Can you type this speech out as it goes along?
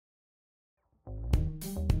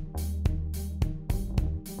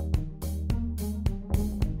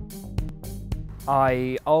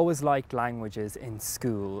I always liked languages in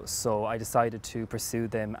school, so I decided to pursue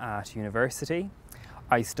them at university.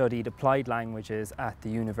 I studied applied languages at the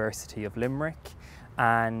University of Limerick,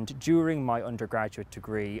 and during my undergraduate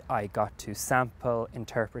degree I got to sample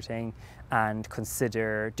interpreting and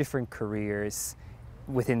consider different careers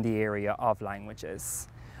within the area of languages.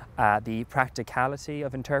 The practicality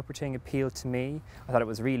of interpreting appealed to me. I thought it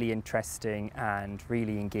was really interesting and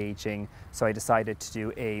really engaging, so I decided to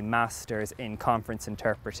do a master's in conference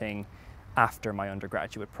interpreting after my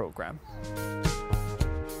undergraduate programme.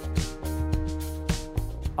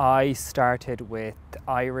 I started with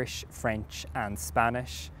Irish, French and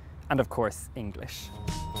Spanish, and of course English.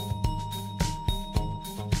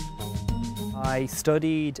 I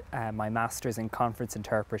studied my Masters in Conference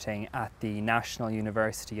Interpreting at the National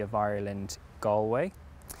University of Ireland, Galway.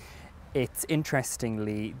 It's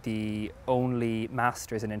interestingly the only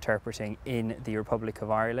Masters in Interpreting in the Republic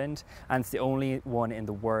of Ireland, and it's the only one in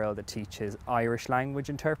the world that teaches Irish language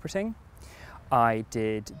interpreting. I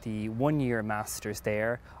did the one-year Masters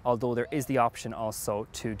there, although there is the option also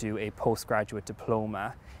to do a postgraduate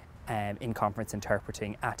diploma in conference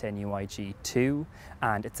interpreting at NUIG too,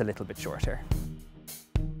 and it's a little bit shorter.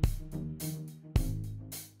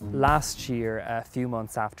 Last year, a few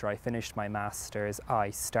months after I finished my Masters, I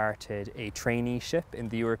started a traineeship in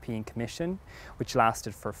the European Commission, which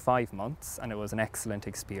lasted for 5 months, and it was an excellent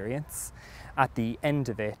experience. At the end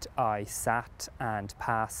of it, I sat and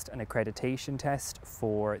passed an accreditation test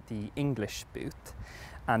for the English booth,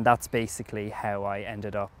 and that's basically how I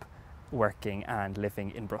ended up working and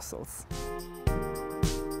living in Brussels.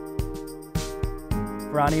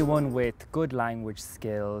 For anyone with good language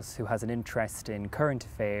skills, who has an interest in current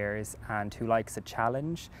affairs and who likes a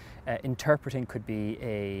challenge, interpreting could be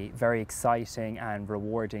a very exciting and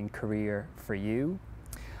rewarding career for you.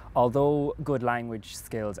 Although good language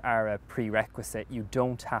skills are a prerequisite, you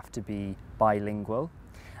don't have to be bilingual,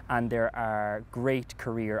 and there are great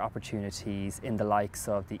career opportunities in the likes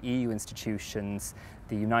of the EU institutions,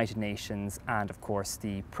 the United Nations and of course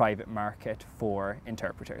the private market for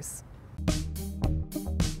interpreters.